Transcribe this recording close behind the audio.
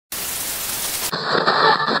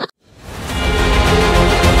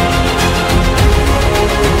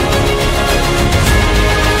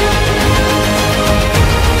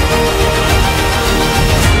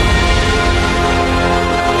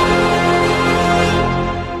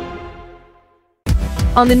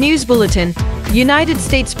On the news bulletin, United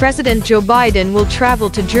States President Joe Biden will travel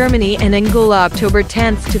to Germany and Angola October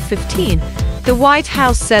 10th to 15th, the White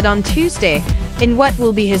House said on Tuesday, in what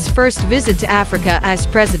will be his first visit to Africa as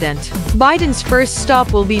president. Biden's first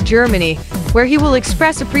stop will be Germany, where he will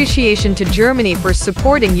express appreciation to Germany for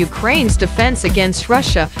supporting Ukraine's defense against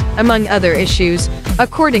Russia, among other issues,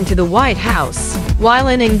 according to the White House. While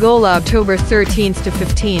in Angola October 13th to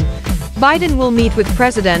 15th, Biden will meet with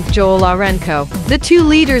President Joao Lourenco. The two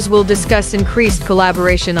leaders will discuss increased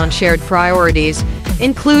collaboration on shared priorities,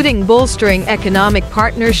 including bolstering economic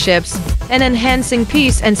partnerships and enhancing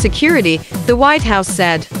peace and security, the White House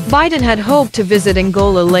said. Biden had hoped to visit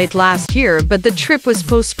Angola late last year, but the trip was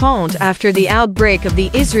postponed after the outbreak of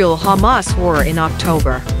the Israel-Hamas war in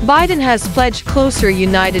October. Biden has pledged closer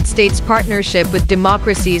United States partnership with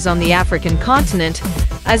democracies on the African continent,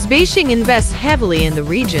 as Beijing invests heavily in the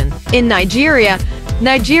region. In Nigeria,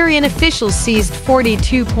 Nigerian officials seized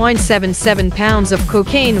 42.77 pounds of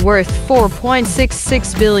cocaine worth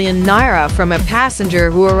 4.66 billion naira from a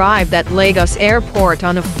passenger who arrived at Lagos airport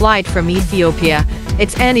on a flight from Ethiopia,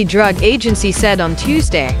 its anti-drug agency said on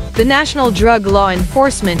Tuesday. The National Drug Law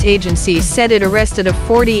Enforcement Agency said it arrested a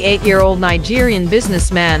 48-year-old Nigerian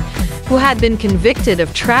businessman who had been convicted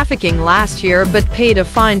of trafficking last year but paid a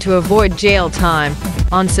fine to avoid jail time.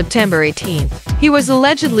 On September 18th, he was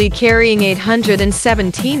allegedly carrying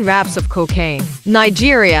 817 wraps of cocaine.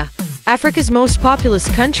 Nigeria, Africa's most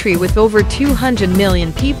populous country with over 200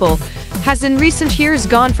 million people, has in recent years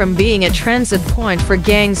gone from being a transit point for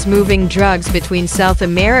gangs moving drugs between South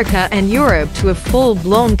America and Europe to a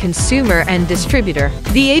full-blown consumer and distributor.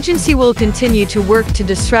 The agency will continue to work to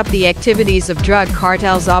disrupt the activities of drug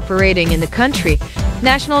cartels operating in the country,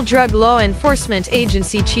 National Drug Law Enforcement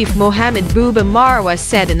Agency Chief Mohamed Buba Marwa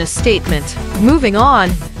said in a statement. Moving on,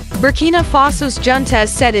 Burkina Faso's junta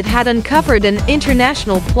said it had uncovered an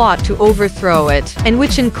international plot to overthrow it, and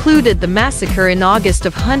which included the massacre in August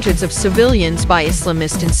of hundreds of civilians by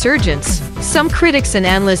Islamist insurgents. Some critics and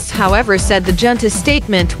analysts, however, said the junta's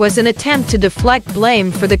statement was an attempt to deflect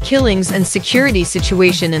blame for the killings and security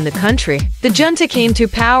situation in the country. The junta came to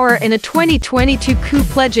power in a 2022 coup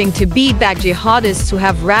pledging to beat back jihadists who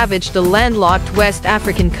have ravaged the landlocked West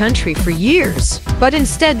African country for years. But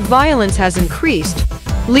instead, violence has increased,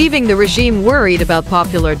 leaving the regime worried about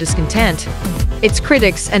popular discontent, its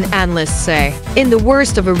critics and analysts say. In the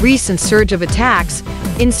worst of a recent surge of attacks,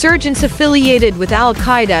 insurgents affiliated with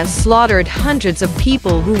Al-Qaeda slaughtered hundreds of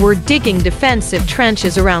people who were digging defensive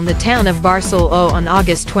trenches around the town of Barcelona on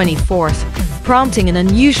August 24th, prompting an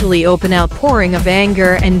unusually open outpouring of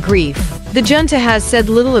anger and grief. The junta has said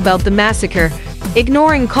little about the massacre,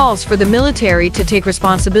 ignoring calls for the military to take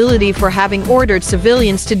responsibility for having ordered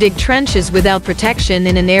civilians to dig trenches without protection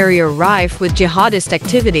in an area rife with jihadist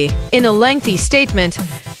activity. In a lengthy statement,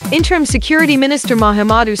 Interim Security Minister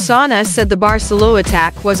Mahamadou Sana said the Barcelona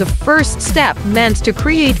attack was a first step meant to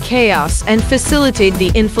create chaos and facilitate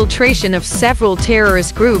the infiltration of several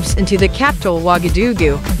terrorist groups into the capital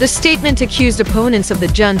Ouagadougou. The statement accused opponents of the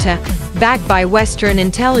junta, backed by Western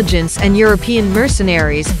intelligence and European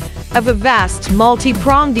mercenaries, of a vast,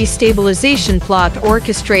 multi-pronged destabilization plot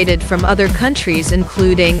orchestrated from other countries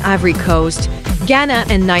including Ivory Coast, Ghana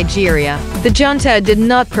and Nigeria. The junta did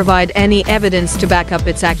not provide any evidence to back up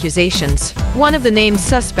its accusations. One of the named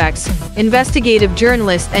suspects, investigative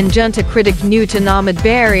journalist and junta critic Newton Ahmed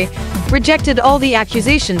Barry, rejected all the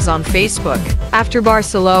accusations on Facebook. After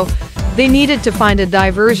Barcelona, they needed to find a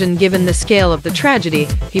diversion given the scale of the tragedy,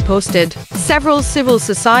 he posted. Several civil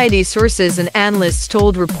society sources and analysts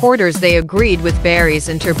told reporters they agreed with Barry's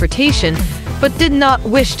interpretation, but did not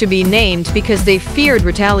wish to be named because they feared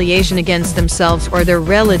retaliation against themselves or their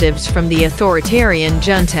relatives from the authoritarian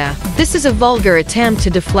junta. This is a vulgar attempt to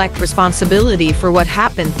deflect responsibility for what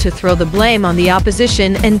happened, to throw the blame on the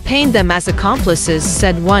opposition and paint them as accomplices,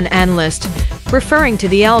 said one analyst, referring to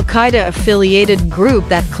the Al-Qaeda-affiliated group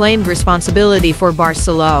that claimed responsibility for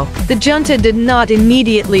Barcelona. The junta did not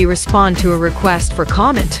immediately respond to a request for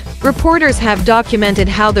comment. Reporters have documented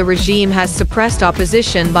how the regime has suppressed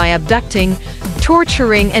opposition by abducting,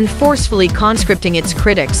 torturing, and forcefully conscripting its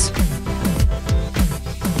critics.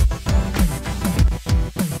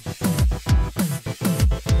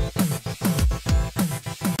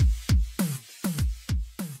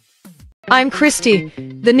 I'm Christy.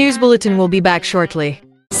 The news bulletin will be back shortly.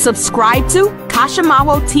 Subscribe to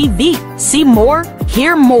Kashimawo TV. See more,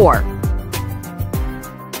 hear more.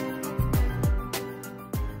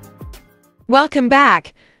 Welcome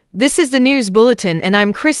back. This is the news bulletin and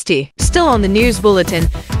I'm Christy. Still on the news bulletin,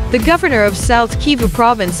 The governor of South Kivu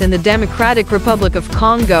province in the Democratic Republic of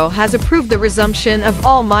Congo has approved the resumption of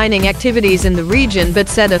all mining activities in the region but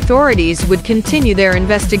said authorities would continue their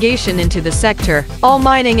investigation into the sector. All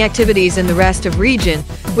mining activities in the rest of region,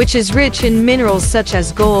 which is rich in minerals such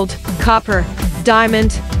as gold, copper,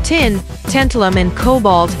 diamond, tin, tantalum and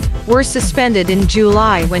cobalt, were suspended in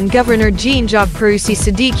July when Governor Jean-Jacques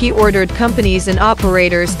Sidiki ordered companies and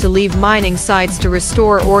operators to leave mining sites to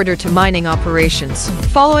restore order to mining operations.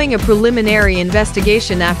 Following a preliminary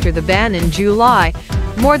investigation after the ban in July,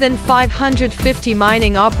 more than 550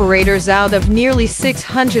 mining operators out of nearly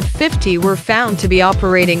 650 were found to be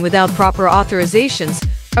operating without proper authorizations,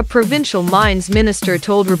 a provincial mines minister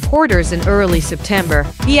told reporters in early September.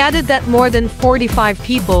 He added that more than 45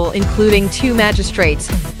 people, including 2 magistrates,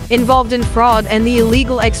 involved in fraud and the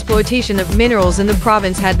illegal exploitation of minerals in the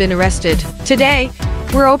province had been arrested. Today,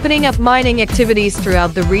 we're opening up mining activities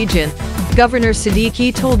throughout the region, Governor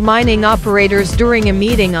Sidiki told mining operators during a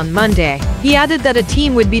meeting on Monday. He added that a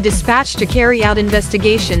team would be dispatched to carry out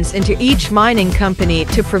investigations into each mining company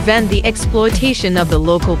to prevent the exploitation of the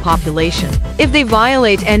local population. If they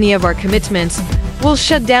violate any of our commitments, we'll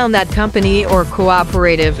shut down that company or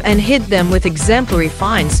cooperative and hit them with exemplary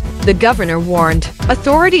fines, the governor warned.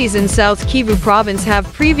 Authorities in South Kivu province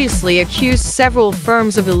have previously accused several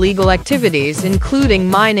firms of illegal activities, including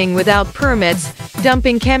mining without permits,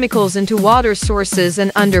 dumping chemicals into water sources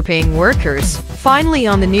and underpaying workers. Finally,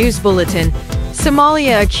 on the news bulletin,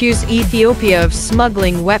 Somalia accused Ethiopia of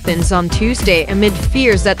smuggling weapons on Tuesday amid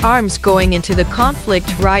fears that arms going into the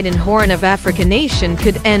conflict-ridden Horn of Africa nation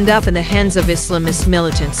could end up in the hands of Islamist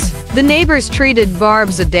militants. The neighbors traded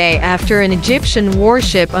barbs a day after an Egyptian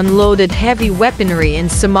warship unloaded heavy weaponry in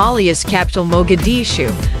Somalia's capital Mogadishu,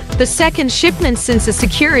 the second shipment since a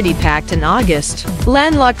security pact in August.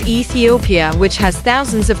 Landlocked Ethiopia, which has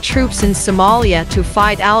thousands of troops in Somalia to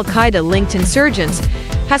fight al-Qaeda-linked insurgents,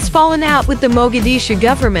 has fallen out with the Mogadishu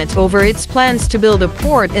government over its plans to build a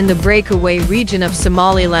port in the breakaway region of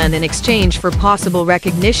Somaliland in exchange for possible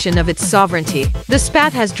recognition of its sovereignty. The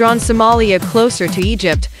spat has drawn Somalia closer to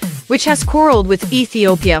Egypt, which has quarreled with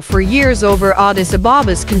Ethiopia for years over Addis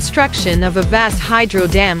Ababa's construction of a vast hydro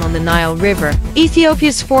dam on the Nile River.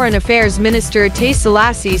 Ethiopia's Foreign Affairs Minister Taye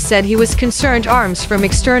Selassie said he was concerned arms from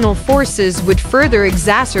external forces would further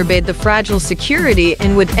exacerbate the fragile security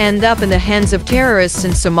and would end up in the hands of terrorists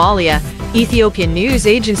in Somalia, Ethiopian news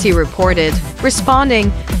agency reported.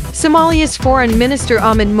 Responding, Somalia's Foreign Minister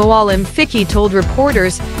Ahmed Mualim Fiki told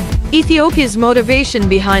reporters, Ethiopia's motivation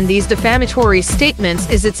behind these defamatory statements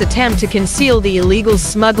is its attempt to conceal the illegal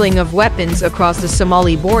smuggling of weapons across the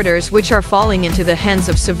Somali borders, which are falling into the hands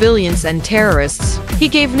of civilians and terrorists. He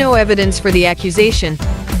gave no evidence for the accusation,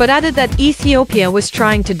 but added that Ethiopia was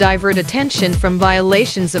trying to divert attention from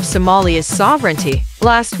violations of Somalia's sovereignty.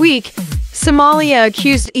 Last week, Somalia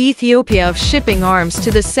accused Ethiopia of shipping arms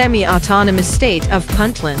to the semi-autonomous state of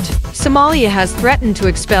Puntland. Somalia has threatened to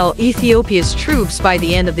expel Ethiopia's troops by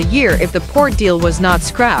the end of the year if the port deal was not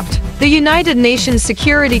scrapped. The United Nations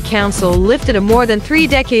Security Council lifted a more than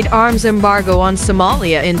 3-decade arms embargo on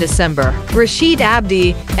Somalia in December. Rashid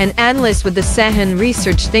Abdi, an analyst with the Sahel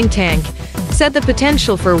research think tank, said the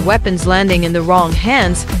potential for weapons landing in the wrong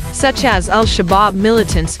hands, such as al-Shabaab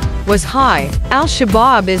militants, was high.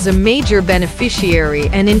 Al-Shabaab is a major beneficiary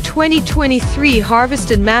and in 2023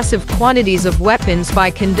 harvested massive quantities of weapons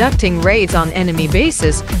by conducting raids on enemy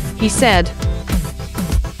bases, he said.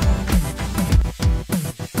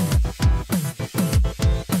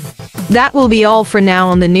 That will be all for now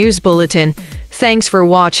on the news bulletin. Thanks for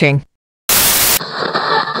watching.